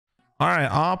All right,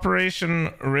 Operation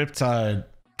Riptide.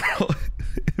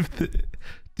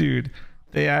 Dude,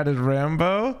 they added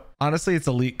Rambo. Honestly, it's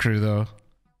Elite Crew though.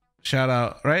 Shout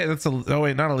out, right? That's a, oh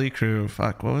wait, not Elite Crew.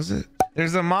 Fuck, what was it?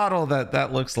 There's a model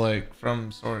that looks like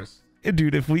from Source. Hey,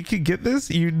 dude, if we could get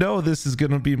this, you know this is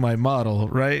gonna be my model,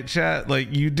 right, chat?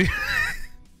 Like you do.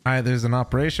 All right, there's an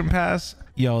Operation Pass.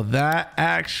 Yo, that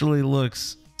actually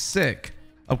looks sick.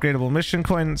 Upgradable mission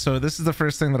coin. So this is the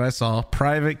first thing that I saw.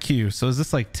 Private queue. So is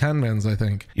this like 10 mins? I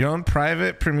think your own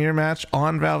private premier match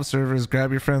on Valve servers.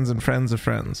 Grab your friends and friends of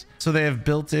friends. So they have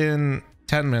built in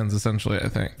 10 mins essentially. I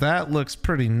think that looks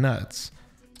pretty nuts.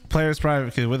 Players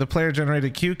private queue. With a player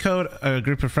generated queue code, a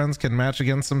group of friends can match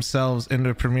against themselves into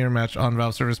a premier match on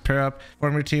Valve servers. Pair up,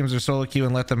 form your teams or solo queue,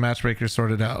 and let the matchmakers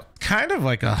sort it out. Kind of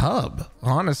like a hub,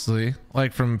 honestly,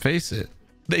 like from Face It.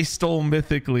 They stole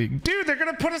Mythic League. Dude, they're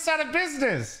gonna put us out of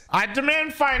business. I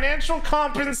demand financial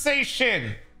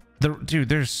compensation. Dude,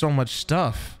 there's so much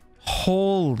stuff.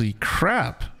 Holy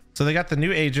crap. So they got the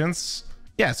new agents.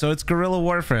 Yeah, so it's guerrilla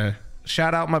warfare.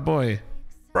 Shout out my boy.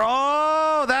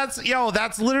 Bro,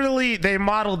 that's literally, they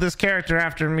modeled this character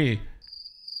after me.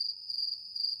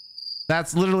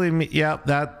 That's literally me. Yep,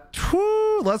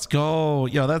 whoo, let's go.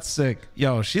 Yo, that's sick.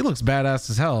 Yo, she looks badass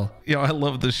as hell. Yo, I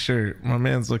love this shirt. My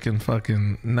man's looking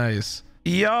fucking nice.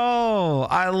 Yo,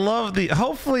 I love the,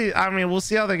 hopefully, I mean, we'll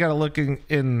see how they got it looking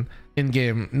in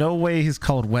game. No way he's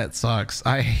called Wet Socks.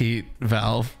 I hate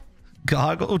Valve.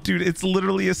 Goggle, dude, it's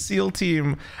literally a SEAL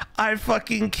team. I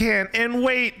fucking can't. And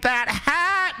wait, that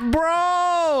hat,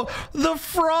 bro, the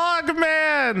frog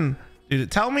man. Dude,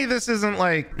 tell me this isn't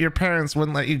like your parents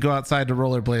wouldn't let you go outside to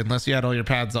rollerblade unless you had all your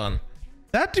pads on.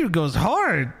 That dude goes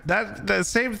hard. That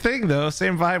same thing though,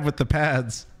 same vibe with the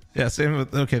pads. Yeah, same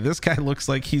with, okay, this guy looks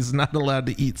like he's not allowed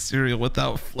to eat cereal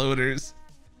without floaters.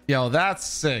 Yo, that's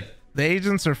sick. The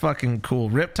agents are fucking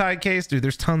cool. Riptide case, dude,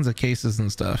 there's tons of cases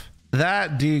and stuff.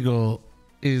 That deagle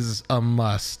is a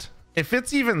must. If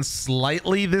it's even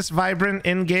slightly this vibrant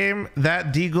in game,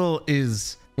 that deagle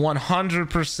is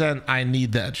 100%. I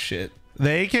need that shit.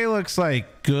 The AK looks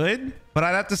like good, but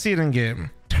I'd have to see it in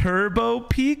game. Turbo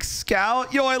Peak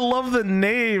Scout. Yo, I love the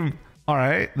name. All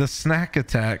right, the snack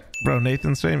attack. Bro,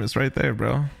 Nathan's famous right there,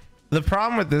 bro. The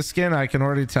problem with this skin, I can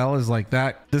already tell, is like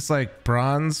this like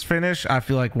bronze finish, I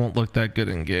feel like won't look that good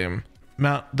in game.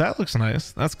 Now, that looks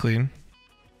nice. That's clean.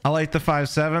 I like the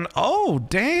 5.7. Oh,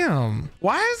 damn.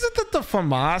 Why is it that the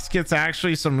FAMAS gets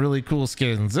actually some really cool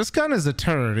skins? This gun is a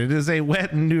turd. It is a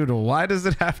wet noodle. Why does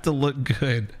it have to look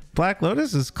good? Black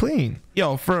Lotus is clean.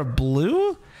 Yo, for a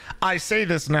blue, I say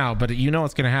this now, but you know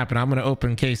what's going to happen. I'm going to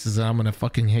open cases and I'm going to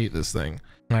fucking hate this thing.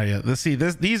 All right, yeah.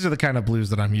 These are the kind of blues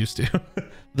that I'm used to.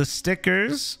 The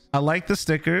stickers. I like the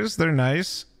stickers. They're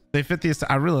nice. They fit the,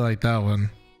 I really like that one.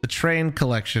 The train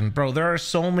collection, bro. There are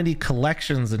so many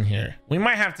collections in here. We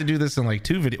might have to do this in like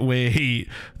 2 videos. Wait,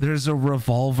 there's a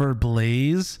revolver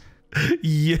blaze.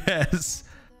 Yes.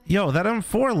 Yo, that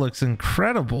M4 looks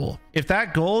incredible. If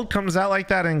that gold comes out like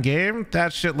that in game,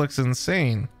 that shit looks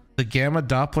insane. The Gamma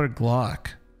Doppler Glock.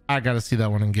 I gotta see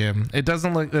that one in game. It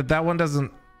doesn't look, that one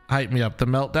doesn't hype me up. The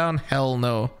Meltdown, hell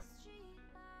no.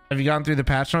 Have you gone through the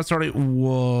patch notes already?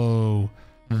 Whoa,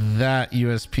 that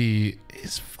USP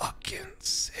is fucking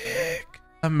sick.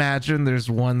 Imagine there's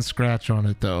one scratch on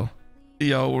it though.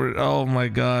 Yo, oh my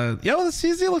god. Yo, the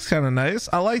CZ looks kind of nice.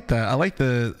 I like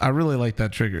that. I really like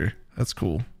that trigger. That's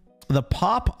cool. The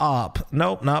Pop Op.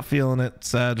 Nope, not feeling it.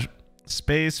 Sad.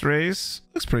 Space Race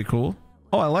looks pretty cool.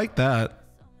 Oh, I like that.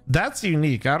 That's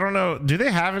unique. I don't know. Do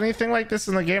they have anything like this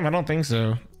in the game? I don't think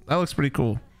so. That looks pretty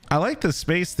cool. I like the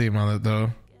space theme on it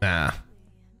though. Nah.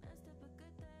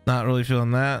 Not really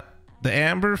feeling that. The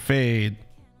Amber Fade.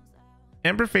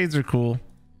 Amber Fades are cool.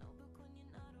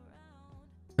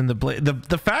 And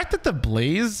the fact that the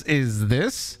Blaze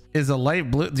is a light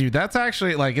blue, dude, that's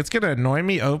actually like, it's gonna annoy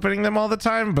me opening them all the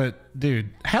time, but dude,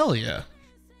 hell yeah.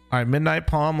 All right, Midnight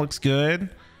Palm looks good.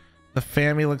 The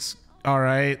Family looks all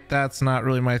right. That's not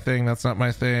really my thing. That's not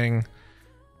my thing.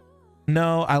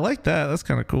 No, I like that. That's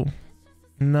kind of cool.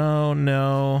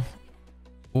 No.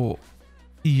 Oh,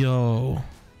 yo,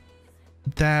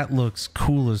 that looks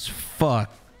cool as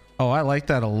fuck. Oh, I like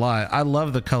that a lot. I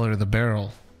love the color of the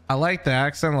barrel. I like the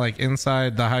accent like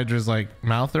inside the Hydra's like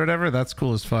mouth or whatever. That's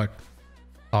cool as fuck.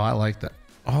 Oh, I like that.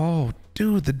 Oh,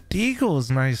 dude, the Deagle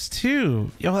is nice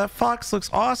too. Yo, that Fox looks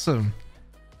awesome.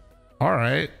 All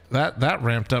right, that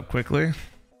ramped up quickly.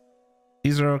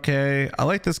 These are okay. I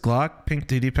like this Glock. Pink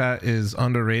DD Pat is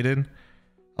underrated.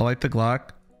 I like the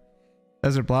Glock.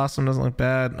 Desert Blossom doesn't look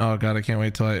bad. Oh god, I can't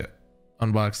wait till I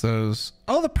unbox those.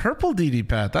 Oh, the purple DD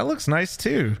Pat. That looks nice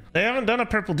too. They haven't done a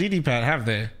purple DD Pat, have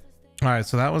they? All right,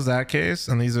 so that was that case,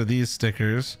 and these are these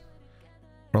stickers.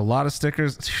 For a lot of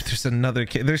stickers. Dude, there's another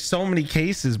case. There's so many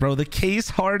cases, bro. The case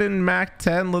hardened Mac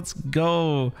 10. Let's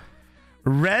go.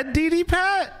 Red DD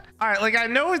Pat. All right, like I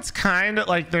know it's kind of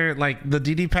like they're like the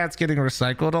DD Pat's getting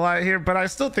recycled a lot here, but I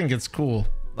still think it's cool,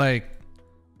 like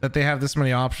that they have this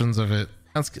many options of it.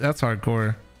 That's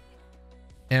hardcore.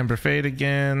 Amber Fade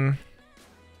again.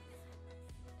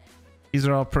 These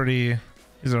are all pretty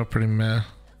meh.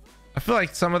 I feel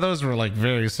like some of those were like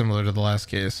very similar to the last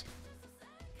case.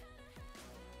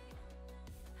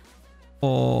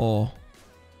 Oh,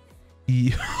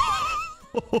 yo,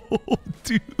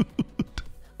 dude,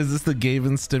 is this the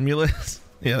Gavin stimulus?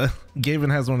 Yeah, Gavin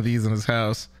has one of these in his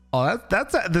house. Oh,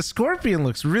 that's the Scorpion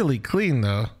looks really clean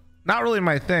though. Not really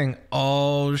my thing.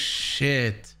 Oh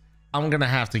shit, I'm gonna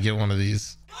have to get one of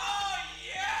these. Oh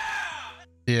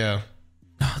yeah.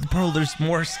 Yeah. Bro, there's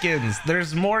more skins.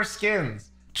 There's more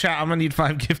skins. Chat, I'm gonna need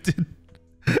 5 gifted.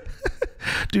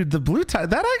 Dude, the blue tie,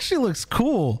 that actually looks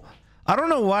cool. I don't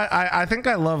know why. I think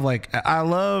I love like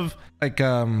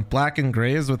black and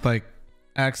grays with like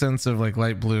accents of like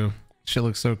light blue. Shit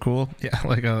looks so cool. Yeah,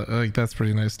 like that's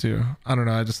pretty nice too. I don't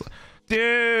know. I just,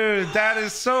 dude, that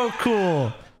is so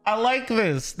cool. I like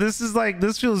this. This is like,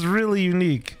 this feels really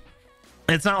unique.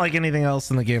 It's not like anything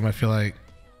else in the game. I feel like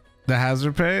the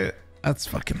hazard pay, that's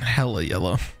fucking hella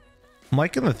yellow. I'm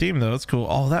liking the theme though. It's cool.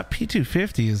 Oh, that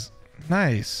P250 is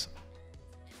nice.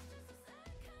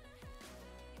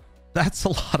 That's a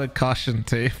lot of caution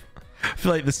tape. I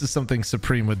feel like this is something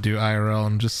Supreme would do IRL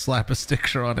and just slap a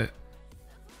sticker on it.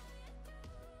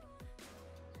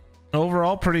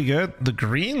 Overall, pretty good. The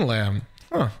green lamb.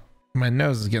 Huh. My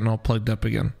nose is getting all plugged up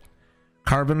again.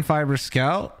 Carbon fiber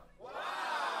scout. Wow.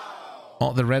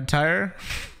 Oh, the red tire.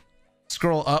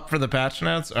 Scroll up for the patch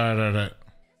notes. All right.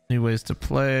 New ways to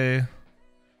play.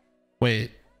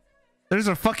 Wait. There's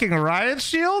a fucking riot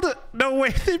shield? No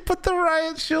way, they put the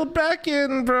riot shield back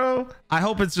in, bro. I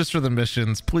hope it's just for the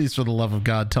missions. Please, for the love of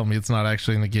God, tell me it's not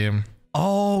actually in the game.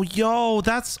 Oh, yo,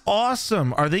 that's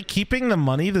awesome. Are they keeping the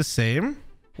money the same?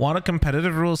 Want a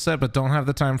competitive rule set, but don't have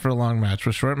the time for a long match.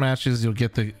 With short matches, you'll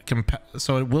get the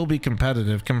so it will be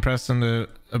competitive, compressed into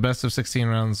a best of 16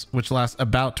 rounds, which lasts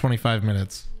about 25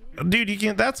 minutes. Dude, you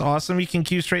can. That's awesome. You can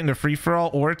queue straight into free for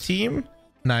all or team.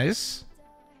 Nice.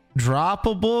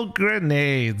 Droppable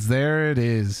grenades. There it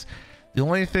is. The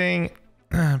only thing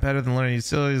better than learning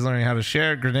utilities, learning how to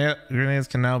share. Grenades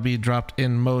can now be dropped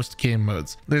in most game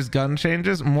modes. There's gun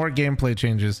changes, more gameplay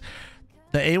changes.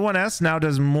 The A1S now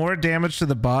does more damage to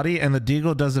the body and the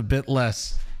Deagle does a bit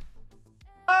less.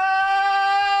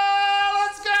 Oh,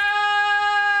 let's go!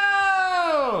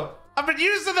 I've been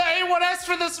using the A1S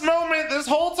for this moment this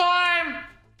whole time.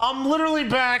 I'm literally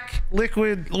back.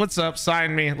 Liquid, what's up?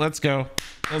 Sign me. Let's go.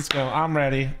 Let's go. I'm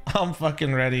ready. I'm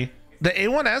fucking ready. The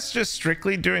A1S just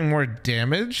strictly doing more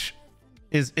damage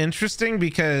is interesting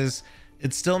because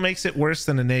it still makes it worse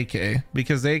than an AK,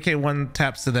 because the AK one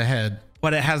taps to the head,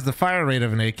 but it has the fire rate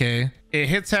of an AK. It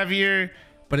hits heavier,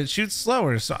 but it shoots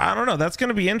slower. So I don't know. That's going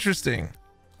to be interesting.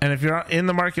 And if you're in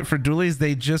the market for dualies,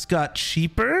 they just got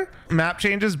cheaper. Map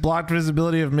changes, blocked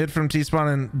visibility of mid from T-spawn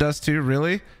and dust 2.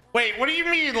 Really? Wait, what do you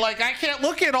mean? Like, I can't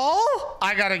look at all?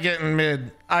 I gotta get in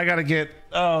mid. I gotta get,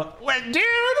 oh, wait, dude.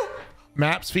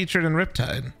 Maps featured in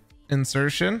Riptide.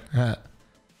 Insertion. All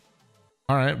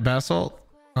right, basalt.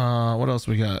 What else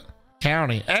we got?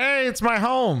 County. Hey, it's my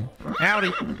home.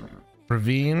 Howdy.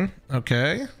 Ravine.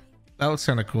 Okay. That looks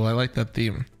kind of cool. I like that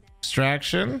theme.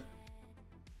 Extraction.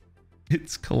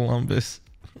 It's Columbus.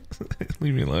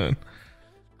 Leave me alone.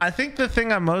 I think the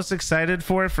thing I'm most excited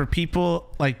for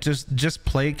people like just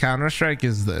play Counter-Strike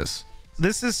is this.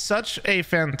 This is such a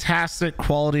fantastic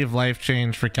quality of life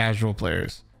change for casual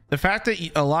players. The fact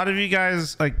that a lot of you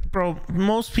guys, like, bro,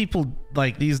 most people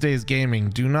like these days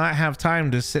gaming do not have time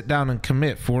to sit down and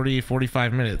commit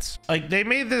 40-45 minutes. Like, they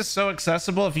made this so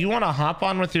accessible. If you want to hop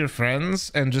on with your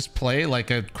friends and just play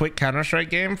like a quick Counter-Strike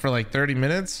game for like 30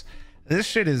 minutes, this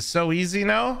shit is so easy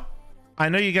now. I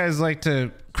know you guys like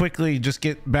to quickly just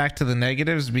get back to the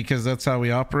negatives because that's how we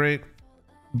operate,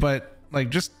 but like,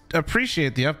 just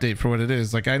appreciate the update for what it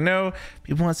is. Like, I know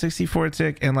people want 64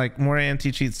 tick and like more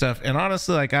anti-cheat stuff, and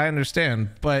honestly, like, I understand,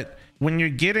 but when you're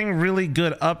getting really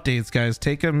good updates, guys,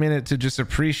 take a minute to just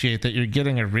appreciate that you're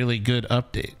getting a really good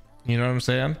update. You know what I'm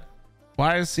saying?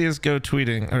 Why is CSGO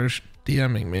tweeting or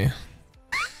DMing me?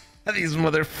 These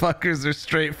motherfuckers are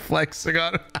straight flexing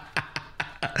on.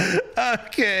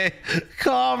 Okay,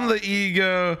 calm the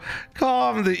ego.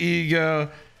 Calm the ego.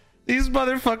 These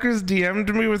motherfuckers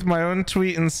DM'd me with my own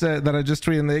tweet and said that I just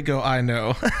tweeted, and they go, I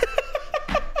know.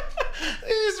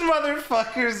 These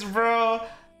motherfuckers, bro.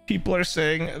 People are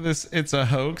saying this, it's a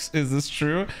hoax. Is this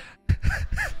true?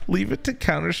 Leave it to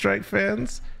Counter-Strike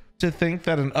fans to think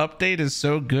that an update is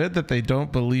so good that they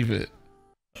don't believe it.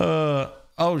 Hey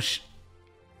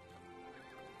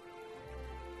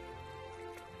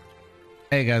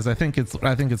guys, I think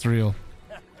it's real.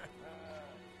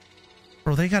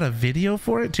 Bro, they got a video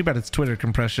for it? Too bad it's Twitter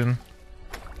compression.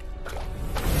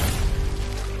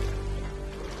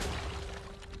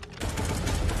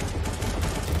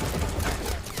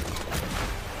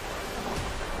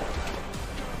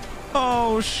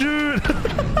 Oh shoot.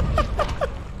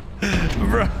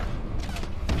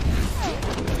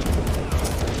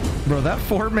 Bro, that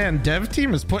 4-man dev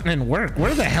team is putting in work.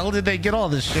 Where the hell did they get all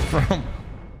this shit from?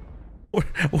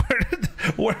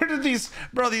 Where did these,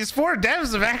 bro, these 4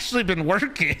 devs have actually been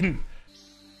working.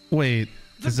 Wait,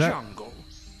 is that jungle?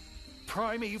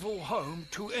 Primeval home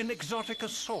to an exotic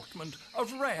assortment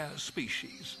of rare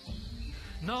species.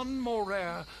 None more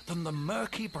rare than the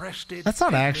murky-breasted. That's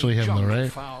not actually him though,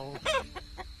 right? Fowl.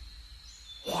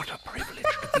 What a privilege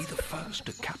to be the first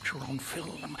to capture on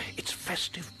film its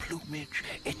festive plumage,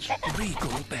 its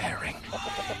regal bearing,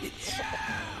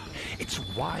 its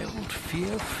wild,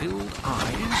 fear-filled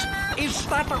eyes. Is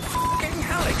that a fucking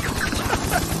helicopter?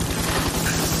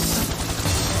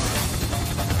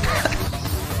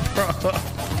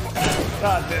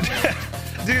 God,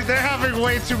 dude, they're having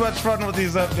way too much fun with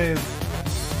these updates.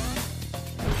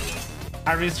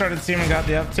 I restarted Steam and got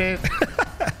the update.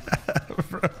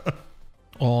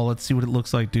 Oh, let's see what it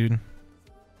looks like, dude.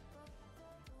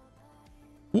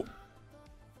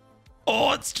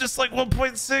 Oh, it's just like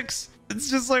 1.6.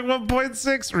 It's just like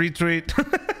 1.6.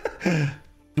 Retweet.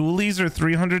 Dualies are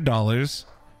 $300.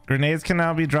 Grenades can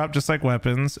now be dropped just like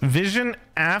weapons. Vision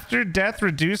after death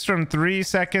reduced from 3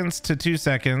 seconds to 2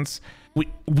 seconds.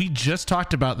 We just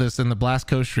talked about this in the Blast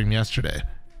Co stream yesterday.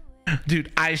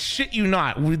 Dude, I shit you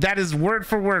not. That is word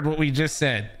for word what we just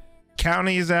said.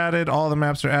 County is added. All the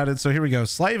maps are added. So here we go.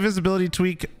 Slight visibility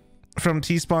tweak from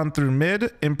T-spawn through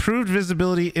mid. Improved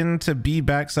visibility into B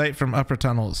backsite from upper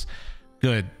tunnels.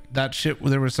 Good. That shit,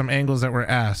 there were some angles that were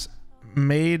ass.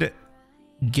 Made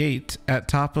gate at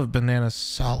top of banana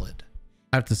solid.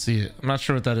 I have to see it. I'm not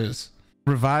sure what that is.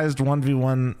 Revised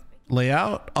 1v1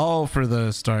 layout. All for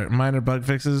the start. Minor bug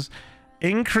fixes.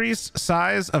 Increased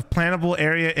size of plantable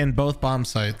area in both bomb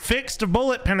sites. Fixed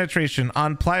bullet penetration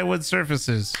on plywood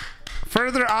surfaces.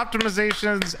 Further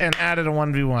optimizations and added a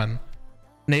 1v1.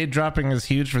 Nade dropping is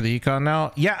huge for the econ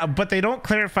now. Yeah, but they don't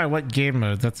clarify what game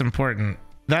mode. That's important.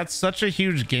 That's such a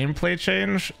huge gameplay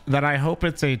change that I hope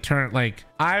it's a turn. Like,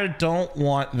 I don't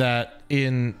want that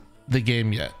in the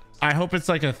game yet. I hope it's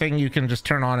like a thing you can just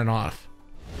turn on and off.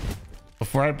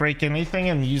 Before I break anything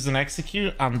and use an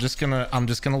execute, I'm just gonna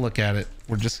look at it.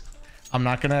 I'm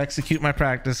not gonna execute my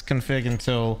practice config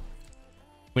until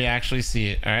we actually see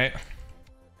it. All right.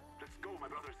 Let's go, my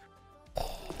brothers.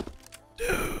 Oh,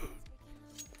 dude.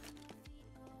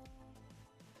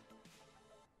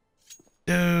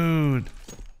 Dude.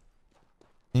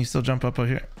 Can you still jump up over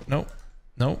here? Nope.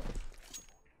 Nope.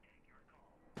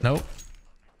 Nope.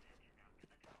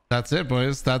 That's it,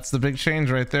 boys. That's the big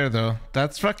change right there, though.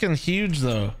 That's fucking huge,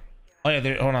 though. Oh, yeah,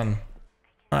 there. Hold on.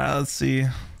 All right, let's see.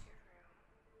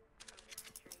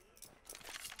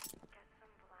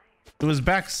 It was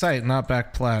back sight, not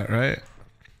back plat, right?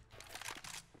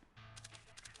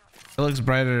 It looks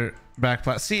brighter back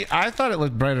plat. See, I thought it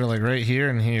looked brighter like right here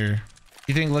and here.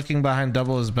 You think looking behind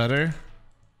double is better?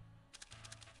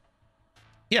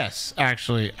 Yes,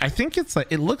 actually. I think it's like,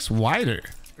 it looks wider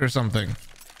or something.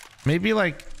 Maybe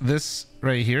like this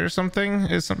right here or something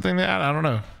is something to add. I don't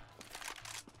know.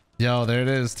 Yo, there it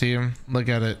is, team. Look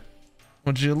at it.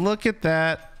 Would you look at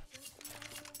that?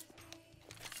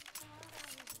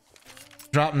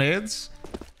 Drop nades.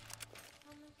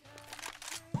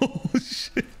 Oh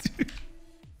shit, dude.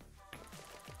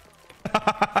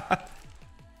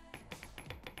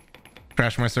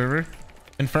 Crash my server.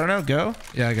 Inferno, go.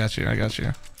 Yeah, I got you. I got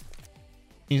you.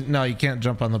 No, you can't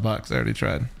jump on the box. I already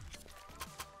tried.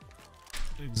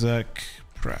 Exec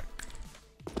prac.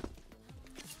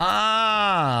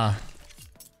 Ah,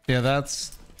 yeah,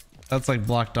 that's like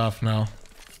blocked off now.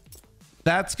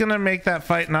 That's gonna make that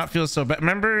fight not feel so bad.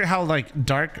 Remember how like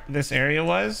dark this area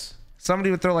was?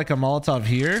 Somebody would throw like a Molotov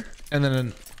here, and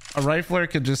then a rifler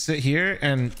could just sit here,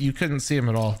 and you couldn't see him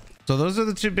at all. So those are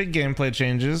the two big gameplay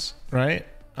changes, right?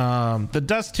 The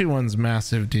Dust 2 one's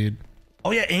massive, dude. Oh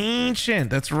yeah,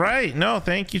 ancient. That's right. No,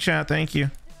 thank you, chat. Thank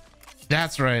you.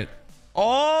 That's right.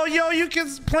 Oh, yo, you can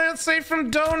plant safe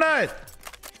from donut.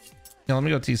 Yeah, let me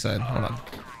go T side. Hold on.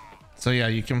 So yeah,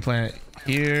 you can plant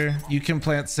here. You can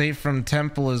plant safe from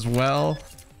temple as well.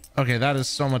 Okay, that is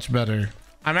so much better.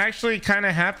 I'm actually kind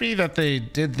of happy that they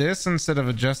did this instead of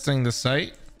adjusting the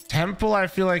site. Temple, I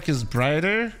feel like, is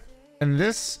brighter, and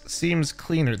this seems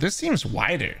cleaner. This seems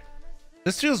wider.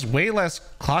 This feels way less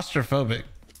claustrophobic.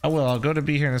 I'll go to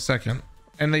B here in a second.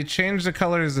 And they changed the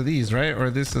colors of these, right? Or are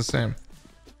this the same?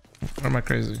 Or am I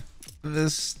crazy?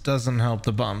 This doesn't help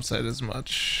the bomb site as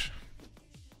much.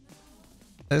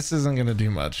 This isn't gonna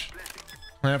do much.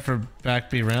 Ramp for back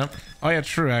B ramp. Oh yeah,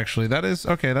 true, actually. That is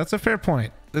okay, that's a fair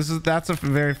point. That's a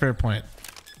very fair point.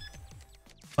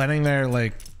 Planning there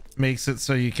like makes it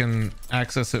so you can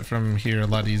access it from here a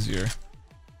lot easier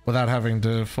without having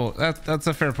to that's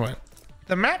a fair point.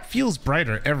 The map feels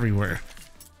brighter everywhere,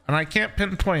 and I can't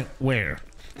pinpoint where.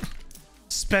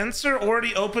 Spencer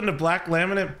already opened a black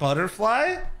laminate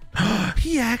butterfly.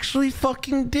 He actually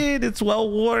fucking did. It's well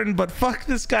worn, but fuck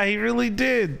this guy, he really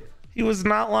did. He was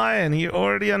not lying. He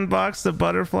already unboxed the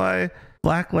butterfly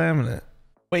black laminate.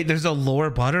 Wait, there's a lore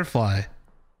butterfly.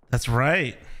 That's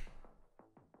right.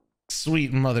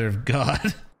 Sweet mother of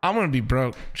God. I'm gonna be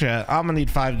broke, chat. I'm gonna need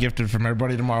 5 gifted from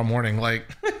everybody tomorrow morning. Like,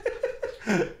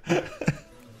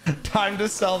 time to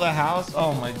sell the house.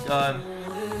 Oh my God.